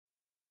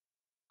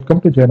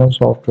Welcome to Jainam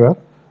Software.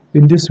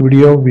 In this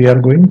video, we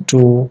are going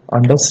to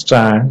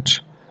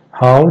understand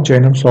how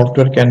Jainam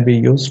Software can be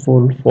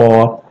useful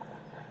for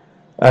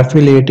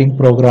affiliating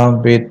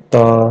program with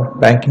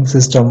banking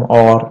system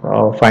or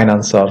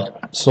financer.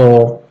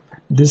 So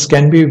this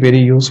can be very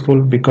useful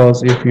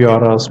because if you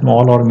are a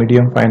small or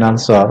medium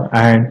financer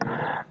and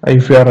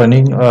if you are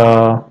running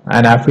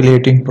an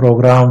affiliating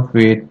program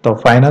with the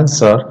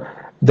financer,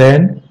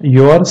 then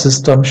your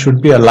system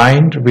should be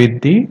aligned with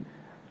the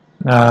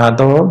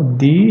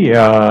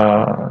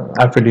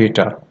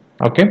affiliator.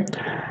 Okay.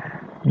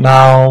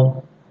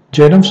 Now,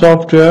 Jainam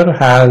Software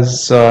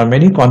has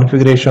many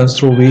configurations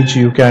through which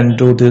you can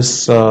do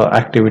this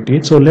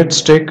activity. So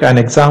let's take an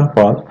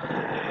example.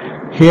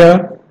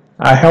 Here,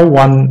 I have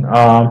one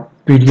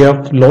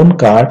PDF loan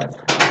card,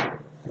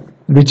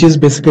 which is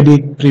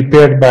basically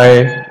prepared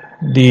by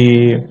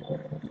the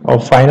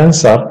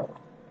financer.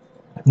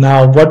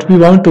 Now, what we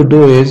want to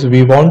do is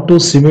we want to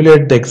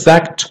simulate the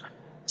exact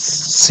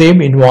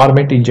same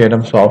environment in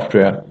Jainam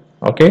Software.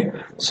 Okay,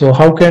 so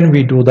how can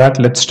we do that?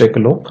 Let's take a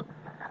look.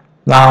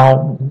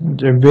 Now,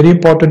 a very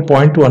important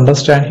point to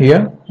understand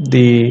here,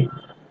 the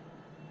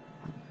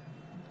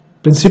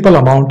principal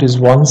amount is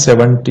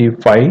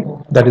 175,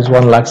 that is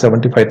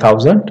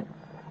 1,75,000.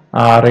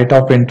 Rate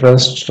of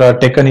interest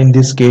taken in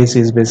this case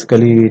is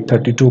basically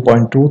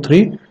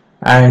 32.23,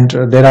 and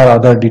there are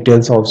other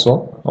details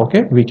also.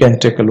 Okay, we can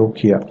take a look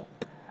here.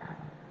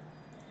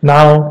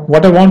 Now,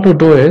 what I want to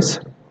do is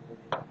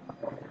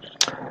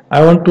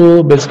I want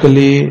to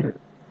basically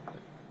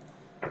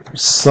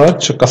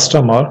search a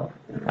customer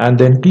and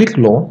then click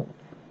loan.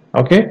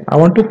 Okay, I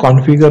want to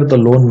configure the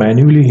loan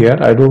manually here.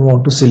 I don't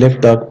want to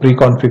select the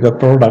pre-configured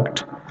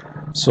product.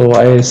 So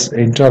I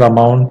enter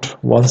amount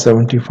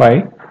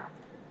 175,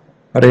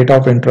 rate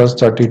of interest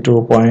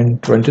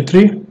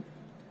 32.23,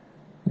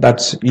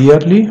 that's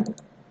yearly.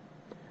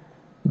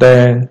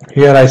 Then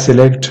here I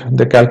select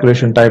the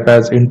calculation type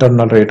as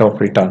internal rate of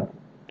return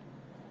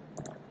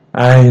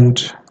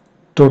and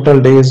total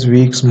days,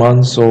 weeks,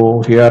 months.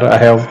 So here I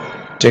have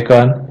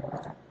taken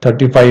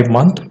 35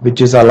 month,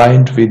 which is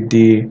aligned with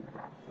the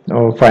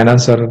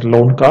financer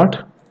loan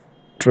card.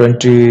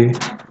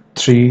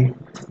 23,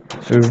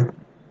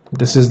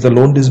 this is the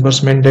loan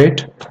disbursement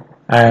date,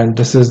 and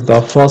this is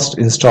the first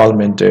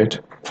installment date.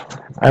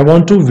 I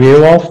want to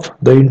waive off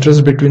the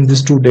interest between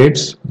these two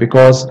dates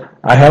because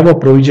I have a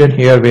provision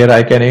here where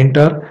I can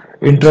enter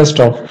interest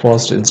of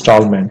first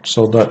installment.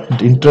 So the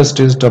interest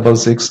is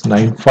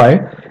 6695,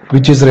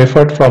 which is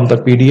referred from the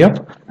PDF,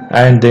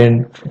 and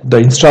then the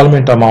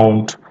installment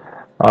amount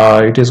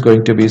it is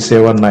going to be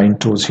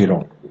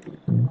 7920,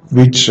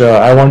 which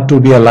I want to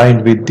be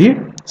aligned with the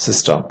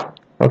system.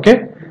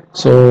 Okay,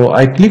 so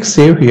I click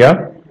save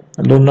here.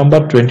 Loan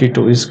number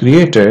 22 is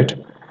created.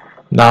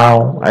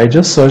 Now I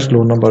just search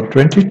loan number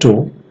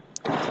 22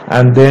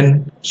 and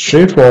then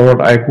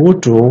straightforward I go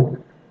to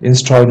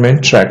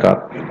installment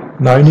tracker.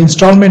 Now in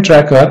installment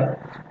tracker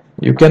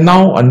you can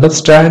now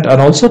understand and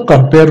also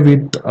compare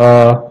with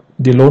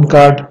the loan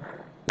card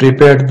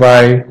prepared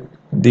by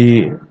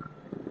the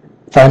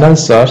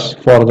financiers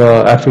for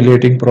the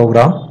affiliating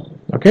program.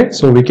 Okay,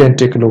 so we can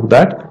take a look at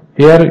that.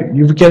 Here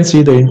you can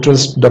see the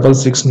interest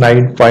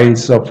 6695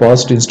 is the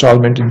first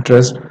installment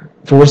interest,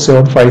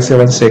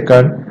 4757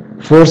 second,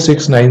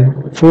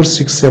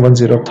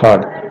 4670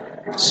 third.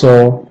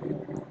 So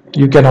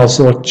you can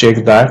also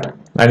check that,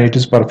 and it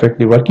is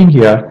perfectly working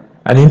here.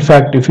 And in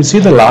fact, if you see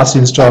the last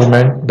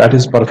installment, that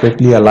is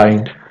perfectly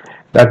aligned,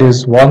 that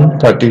is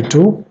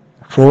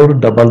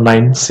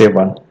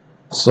 132,497.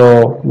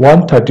 So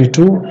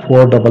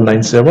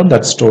 132,497,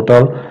 that's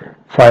total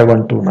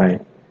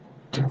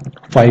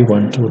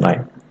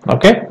 5129.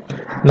 Okay,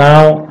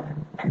 now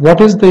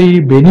what is the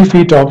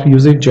benefit of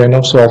using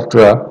Jainam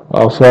Software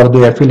for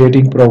the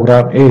affiliating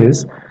program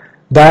is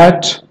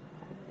that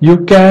you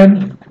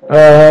can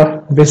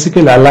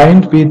basically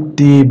align with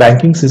the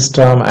banking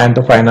system and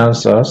the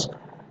financiers,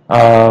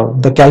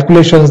 the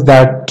calculations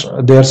that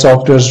their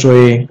software is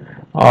doing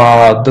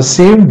the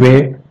same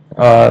way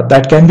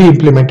that can be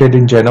implemented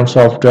in Jainam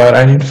Software,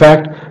 and in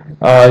fact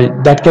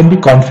that can be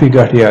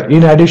configured here.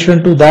 In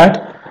addition to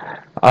that,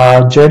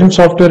 Jainam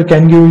Software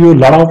can give you a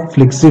lot of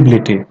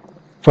flexibility.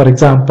 For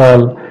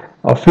example,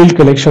 field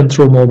collection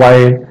through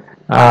mobile,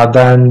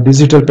 then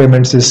digital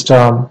payment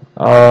system,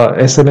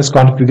 SMS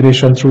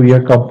configuration through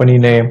your company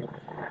name,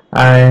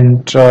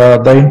 and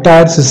the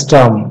entire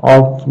system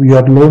of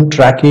your loan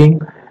tracking,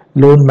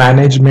 loan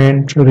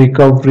management,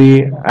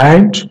 recovery,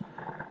 and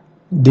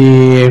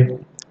the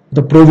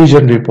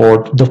provision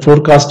report, the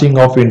forecasting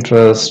of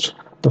interest,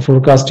 the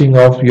forecasting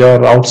of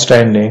your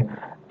outstanding.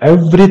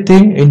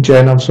 Everything in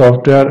Jainam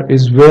Software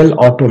is well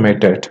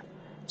automated.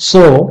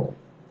 So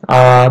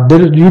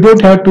you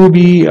don't have to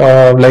be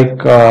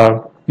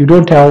you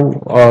don't have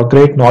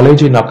great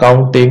knowledge in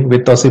accounting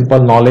with a simple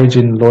knowledge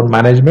in loan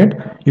management.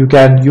 You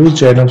can use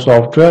Jainam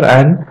Software,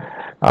 and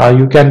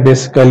you can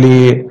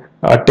basically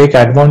take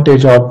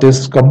advantage of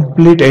this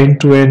complete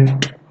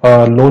end-to-end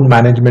loan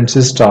management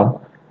system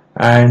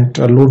and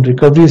loan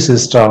recovery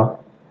system,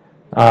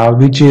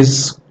 which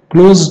is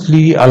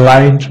closely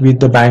aligned with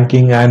the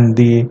banking and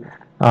the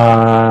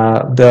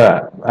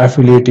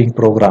affiliating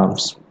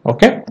programs.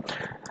 Okay,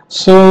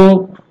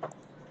 so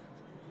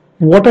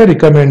what I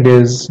recommend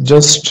is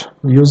just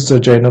use the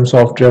Jainam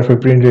software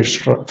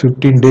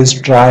 15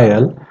 days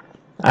trial,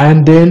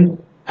 and then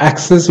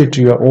access it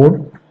to your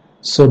own,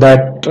 so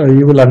that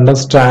you will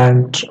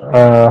understand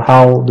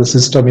how the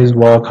system is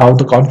work, how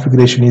the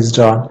configuration is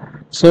done.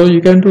 So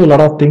you can do a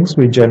lot of things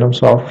with Jainam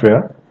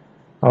software.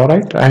 All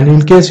right, and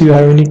in case you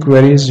have any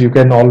queries, you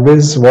can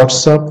always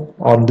WhatsApp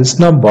on this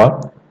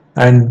number,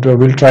 and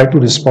we'll try to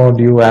respond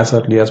to you as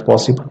early as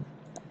possible.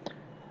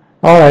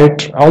 All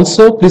right.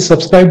 Also, please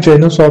subscribe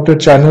Jainam Software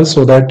channel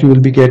so that you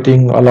will be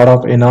getting a lot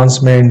of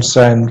announcements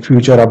and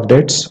future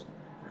updates.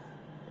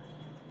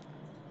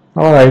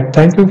 All right.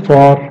 Thank you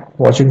for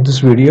watching this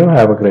video.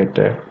 Have a great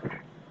day.